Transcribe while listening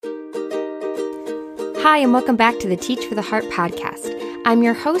Hi, and welcome back to the Teach for the Heart podcast. I'm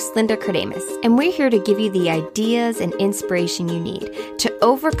your host, Linda Cardamus, and we're here to give you the ideas and inspiration you need to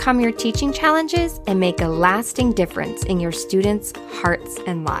overcome your teaching challenges and make a lasting difference in your students' hearts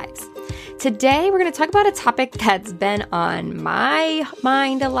and lives. Today, we're going to talk about a topic that's been on my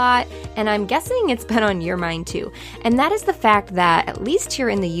mind a lot, and I'm guessing it's been on your mind too. And that is the fact that, at least here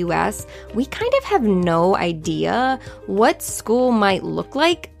in the U.S., we kind of have no idea what school might look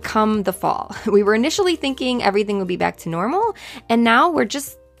like come the fall. We were initially thinking everything would be back to normal, and now we're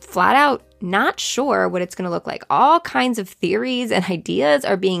just flat out not sure what it's going to look like. All kinds of theories and ideas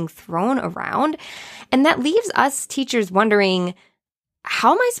are being thrown around, and that leaves us teachers wondering,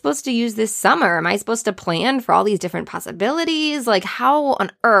 how am I supposed to use this summer? Am I supposed to plan for all these different possibilities? Like, how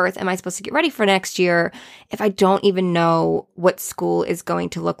on earth am I supposed to get ready for next year if I don't even know what school is going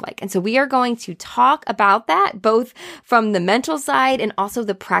to look like? And so we are going to talk about that, both from the mental side and also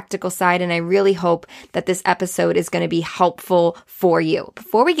the practical side. And I really hope that this episode is going to be helpful for you.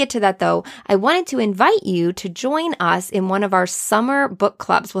 Before we get to that, though, I wanted to invite you to join us in one of our summer book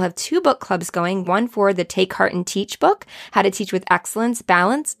clubs. We'll have 2 book clubs going, one for the Take Heart and Teach book, How to Teach with Excellence,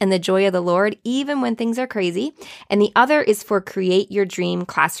 Balance, and the Joy of the Lord, even when things are crazy. And the other is for Create Your Dream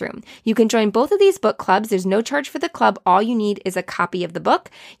Classroom. You can join both of these book clubs. There's no charge for the club. All you need is a copy of the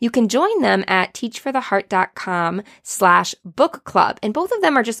book. You can join them at teachfortheheart.com/book club. And both of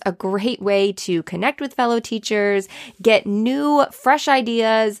them are just a great way to connect with fellow teachers, get new, fresh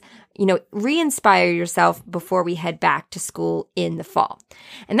ideas, re-inspire yourself before we head back to school in the fall.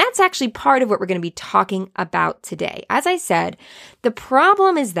 And that's actually part of what we're going to be talking about today. As I said, the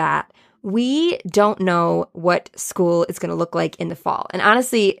problem is that we don't know what school is going to look like in the fall. And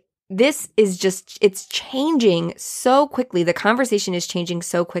honestly, this is it's changing so quickly. The conversation is changing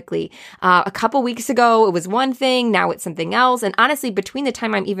so quickly. A couple weeks ago, it was one thing. Now it's something else. And honestly, between the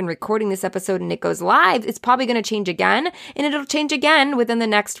time I'm even recording this episode and it goes live, it's probably going to change again. And it'll change again within the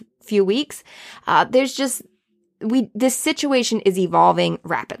next few weeks. This situation is evolving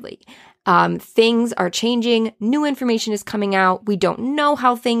rapidly. Things are changing. New information is coming out. We don't know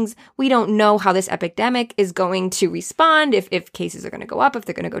how this epidemic is going to respond, if cases are going to go up, if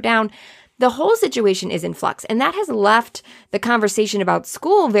they're going to go down. The whole situation is in flux, and that has left the conversation about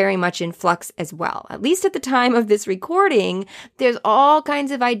school very much in flux as well. At least at the time of this recording, there's all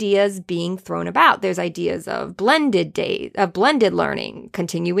kinds of ideas being thrown about. There's ideas of blended learning,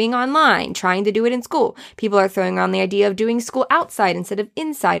 continuing online, trying to do it in school. People are throwing around the idea of doing school outside instead of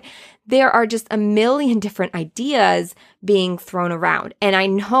inside. There are just a million different ideas being thrown around. And I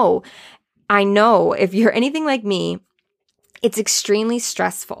know if you're anything like me, it's extremely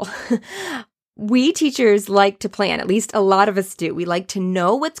stressful. We teachers like to plan, at least a lot of us do. We like to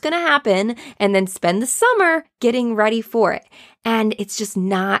know what's going to happen and then spend the summer getting ready for it. And it's just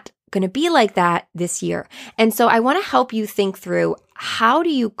not going to be like that this year. And so I want to help you think through, how do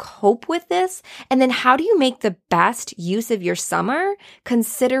you cope with this? And then how do you make the best use of your summer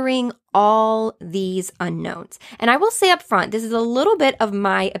considering all these unknowns? And I will say up front, this is a little bit of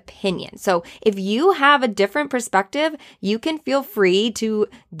my opinion. So if you have a different perspective, you can feel free to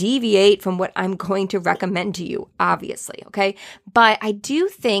deviate from what I'm going to recommend to you, obviously, okay? But I do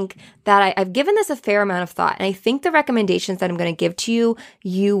think that I've given this a fair amount of thought, and I think the recommendations that I'm going to give to you,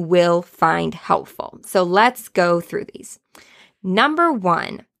 you will find helpful. So let's go through these. Number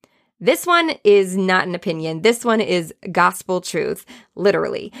 1, this one is not an opinion. This one is gospel truth,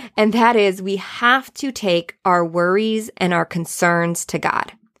 literally. And that is, we have to take our worries and our concerns to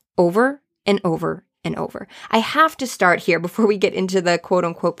God over and over and over. I have to start here before we get into the quote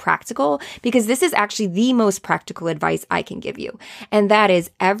unquote practical, because this is actually the most practical advice I can give you. And that is,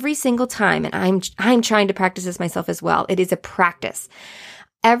 every single time, and I'm trying to practice this myself as well. It is a practice.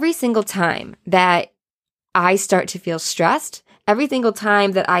 Every single time that I start to feel stressed, every single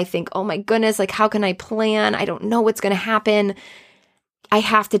time that I think, oh my goodness, like, how can I plan? I don't know what's going to happen. I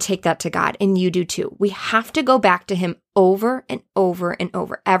have to take that to God, and you do too. We have to go back to Him over and over and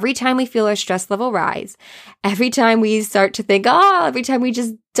over. Every time we feel our stress level rise, every time we start to think, every time we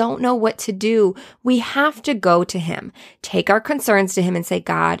just don't know what to do, we have to go to Him, take our concerns to Him and say,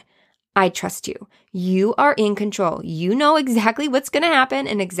 God, I trust you. You are in control. You know exactly what's going to happen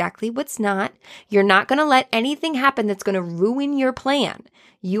and exactly what's not. You're not going to let anything happen that's going to ruin your plan.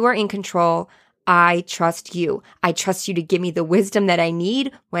 You are in control. I trust you. I trust you to give me the wisdom that I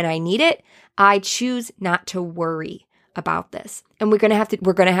need when I need it. I choose not to worry about this. And we're going to have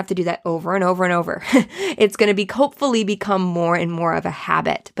to do that over and over and over. It's going to hopefully become more and more of a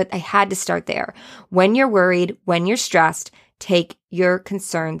habit, but I had to start there. When you're worried, when you're stressed, take your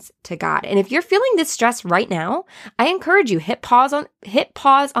concerns to God. And if you're feeling this stress right now, I encourage you, hit pause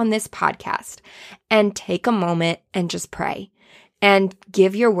on this podcast and take a moment and just pray and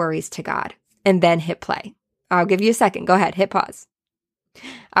give your worries to God and then hit play. I'll give you a second. Go ahead, hit pause.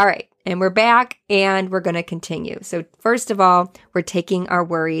 All right. And we're back and we're going to continue. So first of all, we're taking our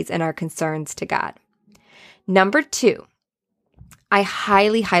worries and our concerns to God. Number 2, I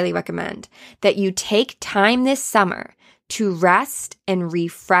highly, highly recommend that you take time this summer to rest and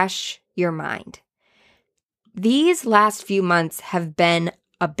refresh your mind. These last few months have been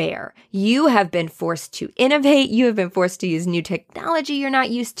a bear. You have been forced to innovate. You have been forced to use new technology you're not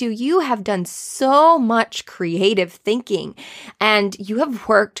used to. You have done so much creative thinking and you have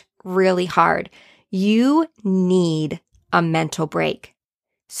worked really hard. You need a mental break.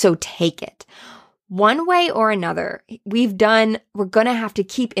 So take it. One way or another, we're going to have to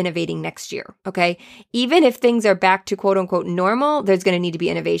keep innovating next year, okay? Even if things are back to quote unquote normal, there's going to need to be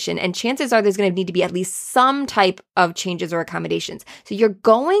innovation. And chances are there's going to need to be at least some type of changes or accommodations. So you're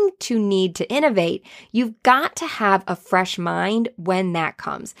going to need to innovate. You've got to have a fresh mind when that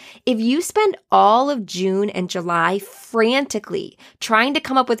comes. If you spend all of June and July frantically trying to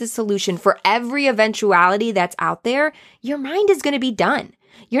come up with a solution for every eventuality that's out there, your mind is going to be done.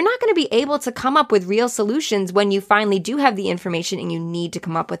 You're not going to be able to come up with real solutions when you finally do have the information and you need to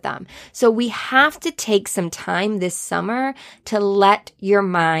come up with them. So we have to take some time this summer to let your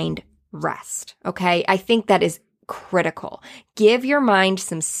mind rest, okay? I think that is critical. Give your mind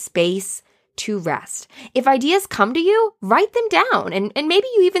some space to rest. If ideas come to you, write them down and maybe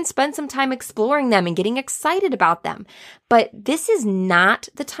you even spend some time exploring them and getting excited about them. But this is not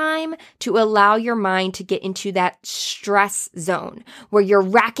the time to allow your mind to get into that stress zone where you're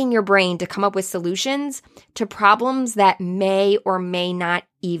racking your brain to come up with solutions to problems that may or may not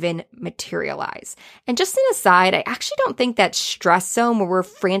even materialize. And just an aside, I actually don't think that stress zone where we're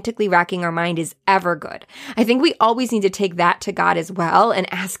frantically racking our mind is ever good. I think we always need to take that to God as well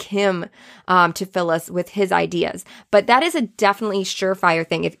and ask Him to fill us with His ideas. But that is a definitely surefire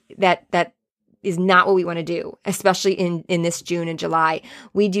thing. If that is not what we want to do, especially in this June and July.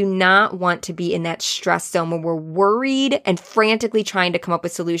 We do not want to be in that stress zone where we're worried and frantically trying to come up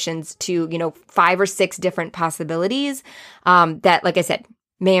with solutions to, 5 or 6 different possibilities that, like I said,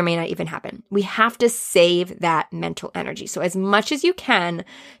 may or may not even happen. We have to save that mental energy. So as much as you can,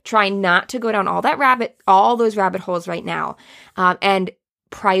 try not to go down all those rabbit holes right now, and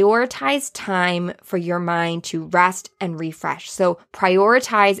prioritize time for your mind to rest and refresh. So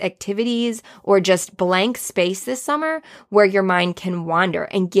prioritize activities or just blank space this summer where your mind can wander,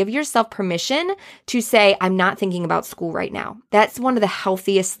 and give yourself permission to say, I'm not thinking about school right now. That's one of the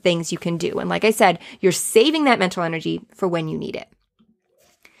healthiest things you can do. And like I said, you're saving that mental energy for when you need it.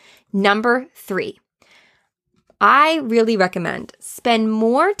 Number 3, I really recommend spend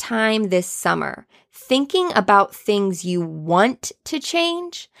more time this summer thinking about things you want to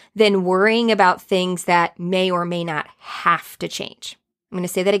change than worrying about things that may or may not have to change. I'm going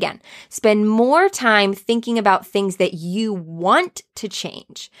to say that again. Spend more time thinking about things that you want to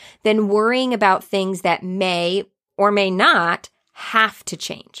change than worrying about things that may or may not have to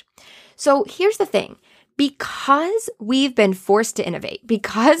change. So here's the thing. Because we've been forced to innovate,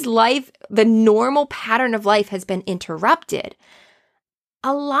 because the normal pattern of life has been interrupted,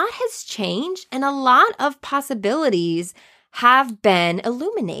 a lot has changed and a lot of possibilities have been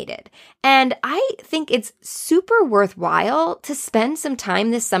illuminated. And I think it's super worthwhile to spend some time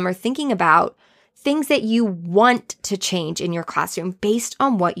this summer thinking about things that you want to change in your classroom based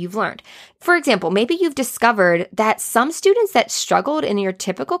on what you've learned. For example, maybe you've discovered that some students that struggled in your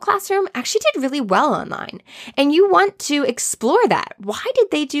typical classroom actually did really well online, and you want to explore that. Why did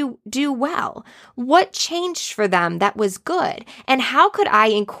they do well? What changed for them that was good? And how could I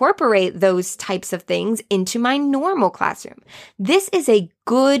incorporate those types of things into my normal classroom? This is a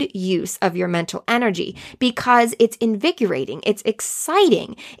good use of your mental energy because it's invigorating, it's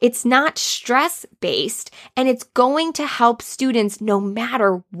exciting, it's not stress-based, and it's going to help students no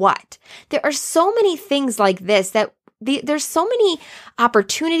matter what. There are so many things like this that there's so many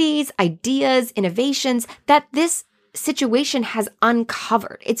opportunities, ideas, innovations that this situation has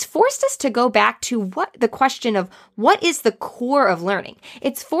uncovered. It's forced us to go back to the question of what is the core of learning.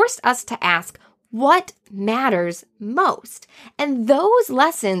 It's forced us to ask, what matters most? And those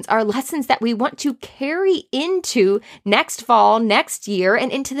lessons are lessons that we want to carry into next fall, next year,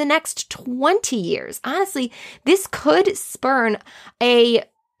 and into the next 20 years. Honestly, this could spurn a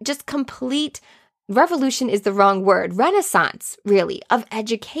just complete revolution is the wrong word, renaissance, really, of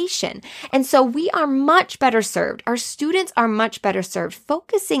education. And so we are much better served. Our students are much better served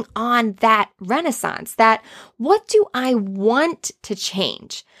focusing on that renaissance, that what do I want to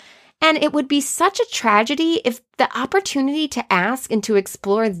change? And it would be such a tragedy if the opportunity to ask and to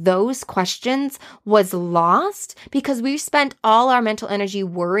explore those questions was lost because we've spent all our mental energy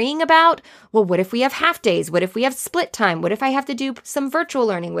worrying about, well, what if we have half days? What if we have split time? What if I have to do some virtual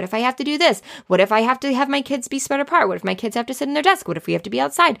learning? What if I have to do this? What if I have to have my kids be spread apart? What if my kids have to sit in their desk? What if we have to be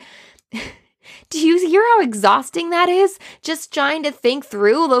outside? Do you hear how exhausting that is? Just trying to think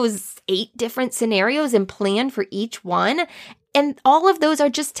through those 8 different scenarios and plan for each one. And all of those are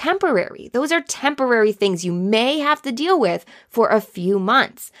just temporary. Those are temporary things you may have to deal with for a few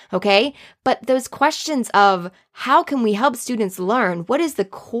months, okay? But those questions of how can we help students learn? What is the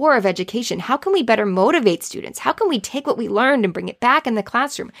core of education? How can we better motivate students? How can we take what we learned and bring it back in the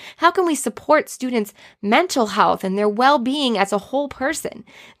classroom? How can we support students' mental health and their well-being as a whole person?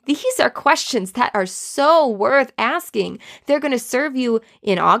 These are questions that are so worth asking. They're going to serve you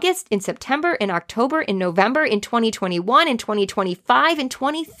in August, in September, in October, in November, in 2021, in 2025, in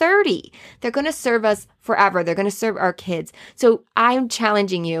 2030. They're going to serve us forever. They're going to serve our kids. So I'm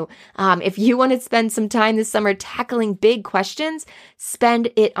challenging you. If you want to spend some time this summer tackling big questions, spend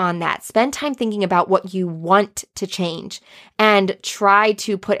it on that. Spend time thinking about what you want to change and try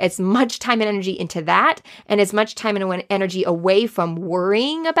to put as much time and energy into that and as much time and energy away from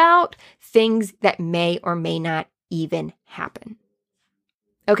worrying about things that may or may not even happen.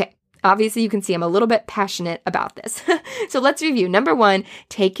 Okay. Obviously, you can see I'm a little bit passionate about this. So let's review. Number 1,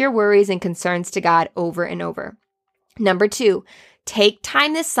 take your worries and concerns to God over and over. Number 2, take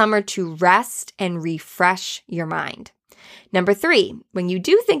time this summer to rest and refresh your mind. Number 3, when you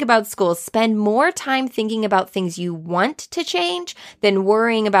do think about school, spend more time thinking about things you want to change than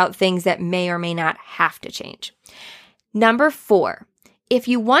worrying about things that may or may not have to change. Number 4, if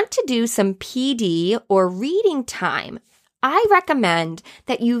you want to do some PD or reading time, I recommend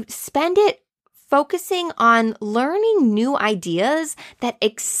that you spend it focusing on learning new ideas that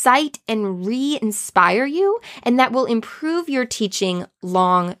excite and re-inspire you and that will improve your teaching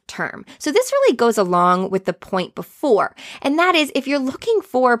long term. So this really goes along with the point before. And that is if you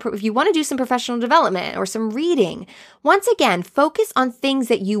want to do some professional development or some reading, once again, focus on things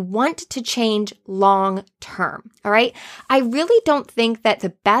that you want to change long term. All right. I really don't think that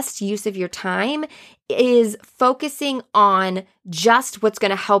the best use of your time is focusing on just what's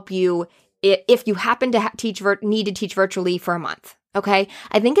going to help you if you happen to need to teach virtually for a month. Okay.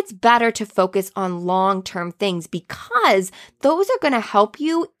 I think it's better to focus on long-term things because those are going to help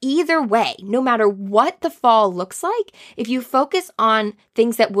you either way, no matter what the fall looks like. If you focus on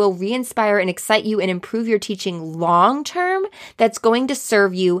things that will re-inspire and excite you and improve your teaching long-term, that's going to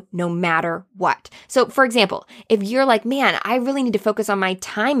serve you no matter what. So for example, if you're like, man, I really need to focus on my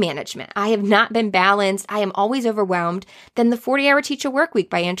time management. I have not been balanced. I am always overwhelmed. Then the 40-Hour Teacher Workweek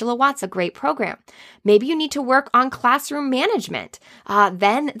by Angela Watts, a great program. Maybe you need to work on classroom management.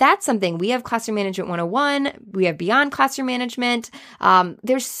 Then that's something. We have Classroom Management 101. We have Beyond Classroom Management.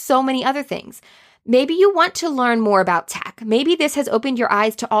 There's so many other things. Maybe you want to learn more about tech. Maybe this has opened your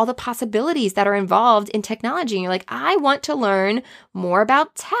eyes to all the possibilities that are involved in technology. And you're like, I want to learn more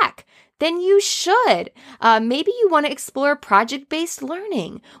about tech. Then you should. Maybe you want to explore project-based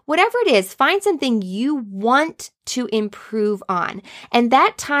learning. Whatever it is, find something you want to improve on. And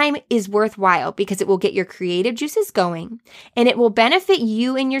that time is worthwhile because it will get your creative juices going and it will benefit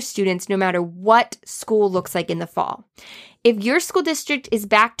you and your students no matter what school looks like in the fall. If your school district is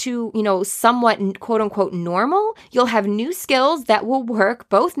back to, somewhat quote unquote normal, you'll have new skills that will work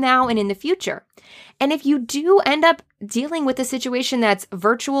both now and in the future. And if you do end up dealing with a situation that's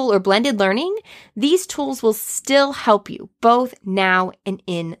virtual or blended learning, these tools will still help you both now and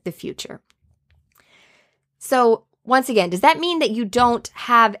in the future. So once again, does that mean that you don't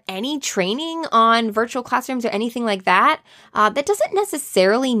have any training on virtual classrooms or anything like that? That doesn't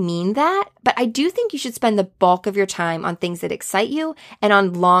necessarily mean that, but I do think you should spend the bulk of your time on things that excite you and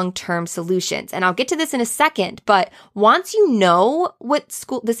on long-term solutions. And I'll get to this in a second, but once you know what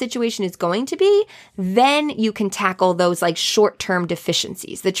the situation is going to be, then you can tackle those like short-term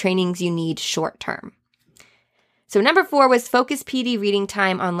deficiencies, the trainings you need short-term. So number 4 was focus PD reading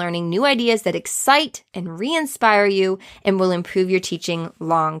time on learning new ideas that excite and re-inspire you and will improve your teaching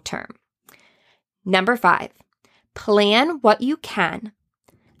long term. Number 5, plan what you can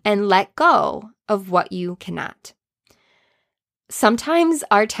and let go of what you cannot. Sometimes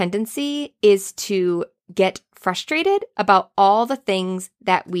our tendency is to get frustrated about all the things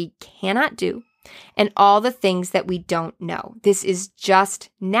that we cannot do and all the things that we don't know. This is just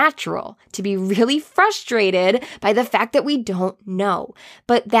natural to be really frustrated by the fact that we don't know,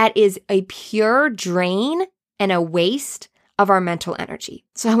 but that is a pure drain and a waste of our mental energy.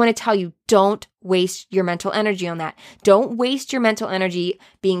 So I want to tell you, don't waste your mental energy on that. Don't waste your mental energy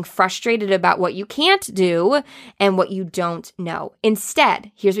being frustrated about what you can't do and what you don't know.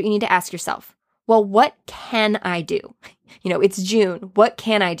 Instead, here's what you need to ask yourself. Well, what can I do? It's June. What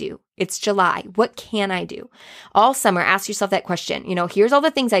can I do? It's July. What can I do? All summer, ask yourself that question. Here's all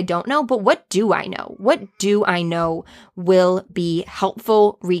the things I don't know, but what do I know? What do I know will be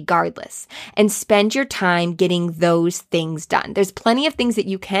helpful regardless? And spend your time getting those things done. There's plenty of things that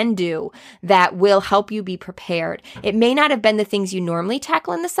you can do that will help you be prepared. It may not have been the things you normally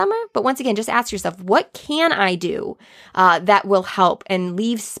tackle in the summer, but once again, just ask yourself, what can I do that will help, and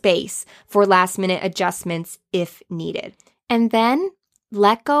leave space for last minute adjustments if needed. And then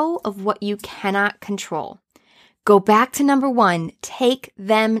let go of what you cannot control. Go back to number 1. Take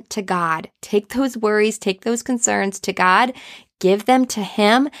them to God. Take those worries, take those concerns to God, give them to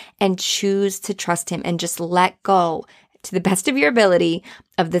Him, and choose to trust Him, and just let go to the best of your ability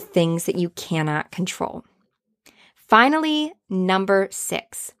of the things that you cannot control. Finally, number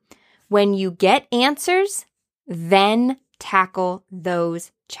 6. When you get answers, then tackle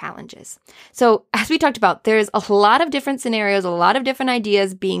those challenges. So as we talked about, there's a lot of different scenarios, a lot of different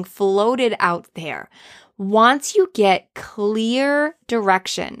ideas being floated out there. Once you get clear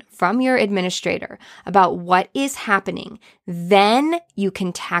direction from your administrator about what is happening, then you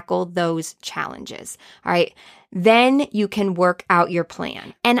can tackle those challenges. All right. Then you can work out your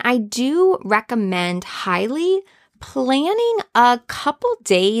plan. And I do recommend highly planning a couple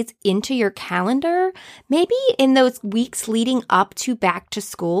days into your calendar, maybe in those weeks leading up to back to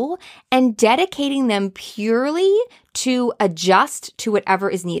school, and dedicating them purely to adjust to whatever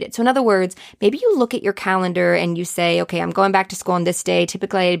is needed. So in other words, maybe you look at your calendar and you say, okay, I'm going back to school on this day.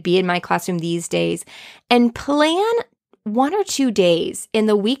 Typically, I'd be in my classroom these days, and plan 1 or 2 days in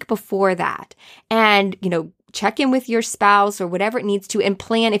the week before that. And, check in with your spouse or whatever it needs to, and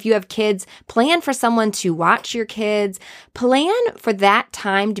plan, if you have kids, plan for someone to watch your kids. Plan for that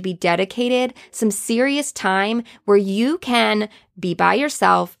time to be dedicated, some serious time where you can be by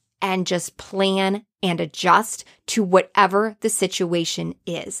yourself and just plan and adjust to whatever the situation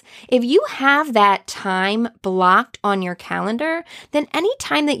is. If you have that time blocked on your calendar, then any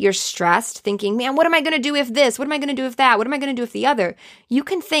time that you're stressed thinking, man, what am I going to do if this? What am I going to do if that? What am I going to do if the other? You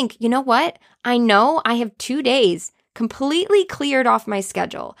can think, you know what? I know I have 2 days completely cleared off my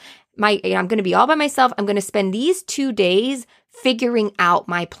schedule. I'm going to be all by myself. I'm going to spend these 2 days figuring out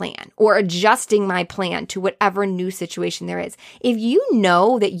my plan or adjusting my plan to whatever new situation there is. If you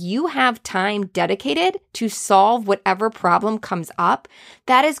know that you have time dedicated to solve whatever problem comes up,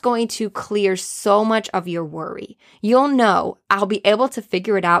 that is going to clear so much of your worry. You'll know, I'll be able to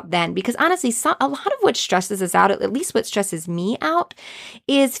figure it out then, because honestly, a lot of what stresses us out, at least what stresses me out,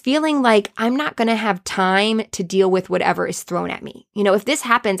 is feeling like I'm not going to have time to deal with whatever is thrown at me. If this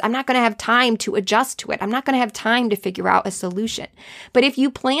happens, I'm not going to have time to adjust to it. I'm not going to have time to figure out a solution. But if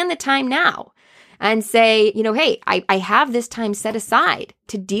you plan the time now and say, hey, I have this time set aside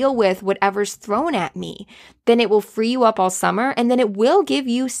to deal with whatever's thrown at me, then it will free you up all summer, and then it will give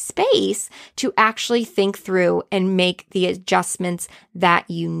you space to actually think through and make the adjustments that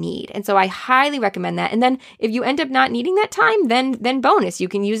you need. And so I highly recommend that. And then if you end up not needing that time, then bonus, you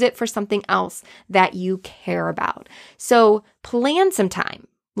can use it for something else that you care about. So plan some time.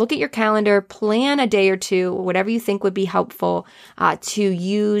 Look at your calendar, plan a day or two, whatever you think would be helpful to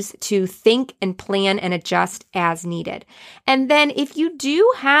use to think and plan and adjust as needed. And then if you do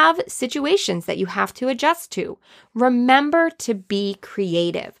have situations that you have to adjust to, remember to be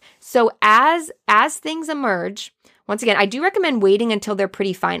creative. So as things emerge, once again, I do recommend waiting until they're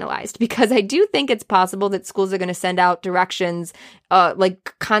pretty finalized, because I do think it's possible that schools are going to send out directions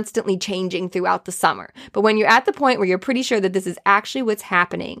constantly changing throughout the summer. But when you're at the point where you're pretty sure that this is actually what's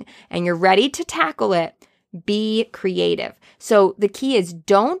happening and you're ready to tackle it, be creative. So the key is,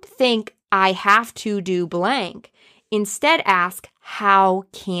 don't think I have to do blank. Instead, ask, how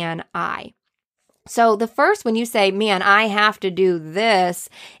can I? So the first, when you say, man, I have to do this,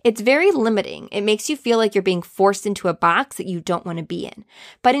 it's very limiting. It makes you feel like you're being forced into a box that you don't want to be in.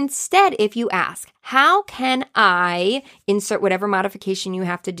 But instead, if you ask, how can I insert whatever modification you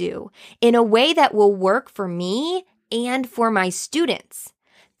have to do in a way that will work for me and for my students?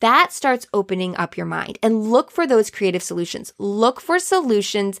 That starts opening up your mind, and look for those creative solutions. Look for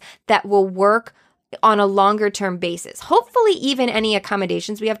solutions that will work on a longer term basis. Hopefully, even any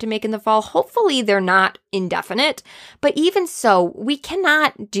accommodations we have to make in the fall, hopefully they're not indefinite. But even so, we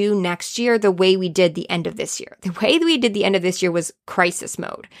cannot do next year the way we did the end of this year. The way we did the end of this year was crisis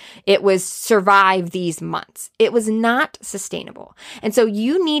mode. It was survive these months. It was not sustainable. And so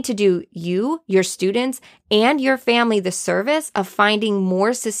you need to do your students, and your family the service of finding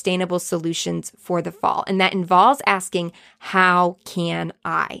more sustainable solutions for the fall. And that involves asking, how can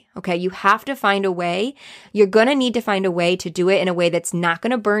I? Okay, you have to find a way. You're going to need to find a way to do it in a way that's not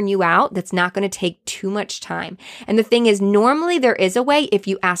going to burn you out, that's not going to take too much time. And the thing is, normally there is a way if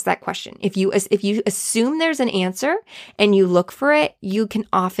you ask that question. If you assume there's an answer and you look for it, you can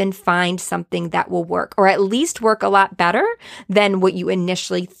often find something that will work, or at least work a lot better than what you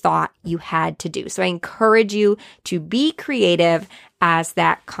initially thought you had to do. So I encourage you to be creative as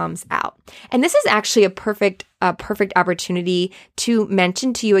that comes out. And this is actually a perfect opportunity to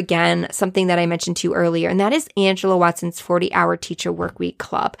mention to you again something that I mentioned to you earlier, and that is Angela Watson's 40-Hour Teacher Workweek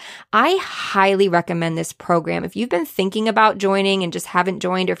Club. I highly recommend this program. If you've been thinking about joining and just haven't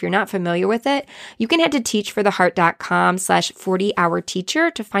joined, or if you're not familiar with it, you can head to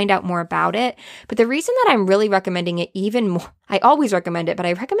teachfortheheart.com/40-hour-teacher to find out more about it. But the reason that I'm really recommending it even more, I always recommend it, but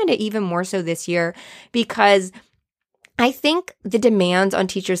I recommend it even more so this year because I think the demands on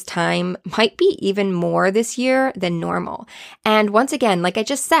teachers' time might be even more this year than normal. And once again, like I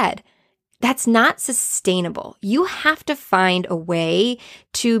just said, that's not sustainable. You have to find a way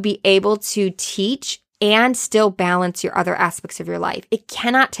to be able to teach and still balance your other aspects of your life. It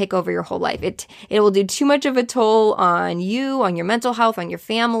cannot take over your whole life. It will do too much of a toll on you, on your mental health, on your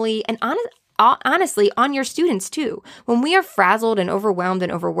family, and honestly, on your students too. When we are frazzled and overwhelmed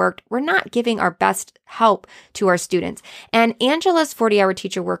and overworked, we're not giving our best help to our students. And Angela's 40-Hour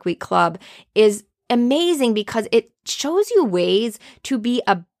Teacher Workweek Club is amazing because it shows you ways to be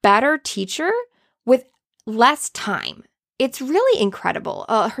a better teacher with less time. It's really incredible.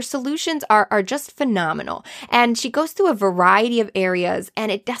 Her solutions are just phenomenal. And she goes through a variety of areas,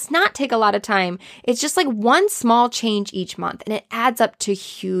 and it does not take a lot of time. It's just like one small change each month, and it adds up to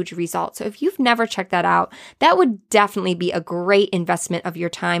huge results. So if you've never checked that out, that would definitely be a great investment of your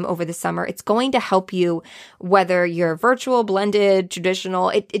time over the summer. It's going to help you whether you're virtual, blended, traditional.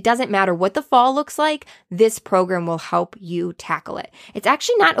 It doesn't matter what the fall looks like. This program will help you tackle it. It's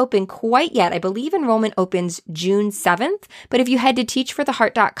actually not open quite yet. I believe enrollment opens June 7th. But if you head to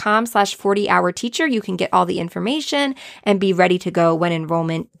teachfortheheart.com/40-hour-teacher, you can get all the information and be ready to go when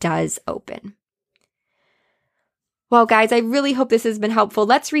enrollment does open. Well, guys, I really hope this has been helpful.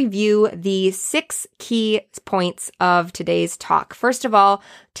 Let's review the 6 key points of today's talk. First of all,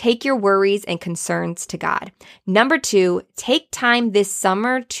 take your worries and concerns to God. Number 2, take time this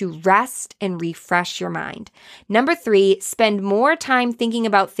summer to rest and refresh your mind. Number 3, spend more time thinking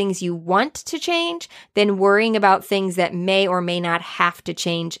about things you want to change than worrying about things that may or may not have to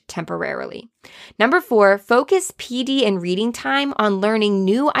change temporarily. Number 4, focus PD and reading time on learning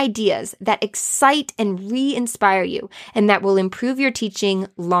new ideas that excite and re-inspire you and that will improve your teaching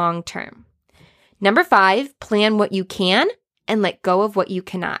long term. Number 5, plan what you can and let go of what you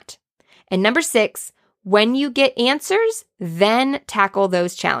cannot. And number 6, when you get answers, then tackle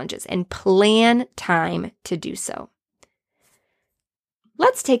those challenges and plan time to do so.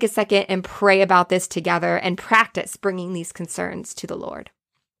 Let's take a second and pray about this together and practice bringing these concerns to the Lord.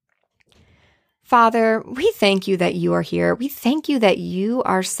 Father, we thank you that you are here. We thank you that you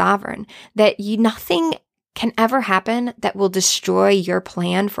are sovereign, that nothing can ever happen that will destroy your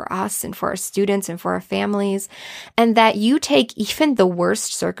plan for us and for our students and for our families, and that you take even the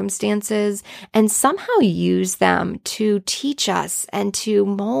worst circumstances and somehow use them to teach us and to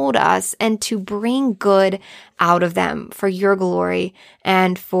mold us and to bring good out of them for your glory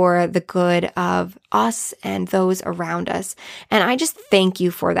and for the good of us and those around us. And I just thank you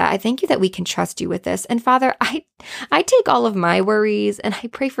for that. I thank you that we can trust you with this. And Father, I take all of my worries and I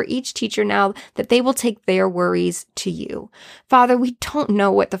pray for each teacher now that they will take their worries to you. Father, we don't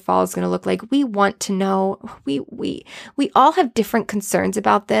know what the fall is going to look like. We want to know. We all have different concerns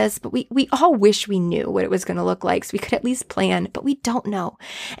about this, but we all wish we knew what it was going to look like so we could at least plan, but we don't know.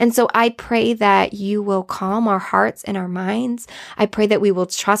 And so I pray that you will calm our hearts and our minds. I pray that we will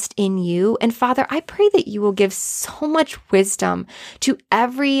trust in you. And Father, I pray that you will give so much wisdom to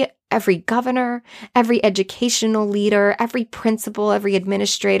every governor, every educational leader, every principal, every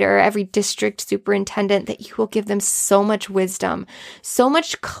administrator, every district superintendent, that you will give them so much wisdom, so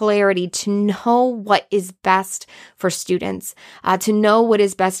much clarity to know what is best for students, to know what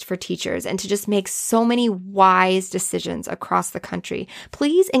is best for teachers, and to just make so many wise decisions across the country.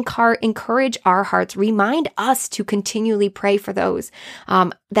 Please encourage our hearts. Remind us to continually pray for those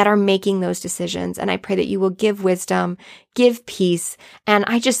that are making those decisions. And I pray that you will give wisdom, give peace. And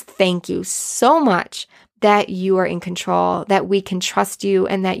I just thank you so much that you are in control, that we can trust you,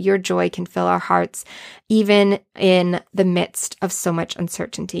 and that your joy can fill our hearts, even in the midst of so much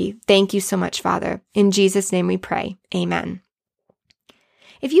uncertainty. Thank you so much, Father. In Jesus' name we pray. Amen.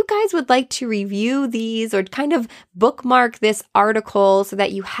 If you guys would like to review these or kind of bookmark this article so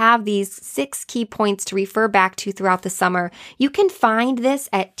that you have these 6 key points to refer back to throughout the summer, you can find this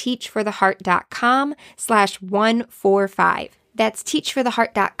at teachfortheheart.com/145. That's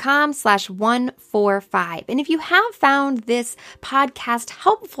teachfortheheart.com/145. And if you have found this podcast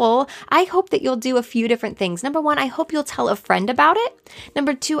helpful, I hope that you'll do a few different things. Number 1, I hope you'll tell a friend about it.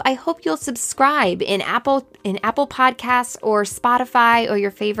 Number 2, I hope you'll subscribe in Apple Podcasts or Spotify or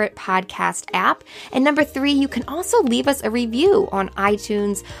your favorite podcast app. And number 3, you can also leave us a review on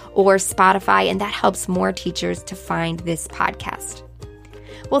iTunes or Spotify, and that helps more teachers to find this podcast.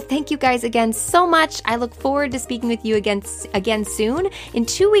 Well, thank you guys again so much. I look forward to speaking with you again soon. In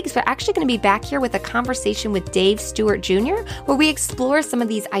 2 weeks, we're actually going to be back here with a conversation with Dave Stewart Jr., where we explore some of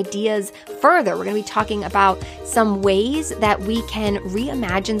these ideas further. We're going to be talking about some ways that we can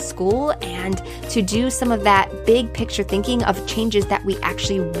reimagine school and to do some of that big picture thinking of changes that we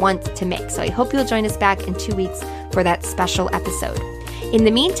actually want to make. So I hope you'll join us back in 2 weeks for that special episode. In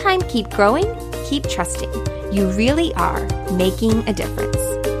the meantime, keep growing, keep trusting. You really are making a difference.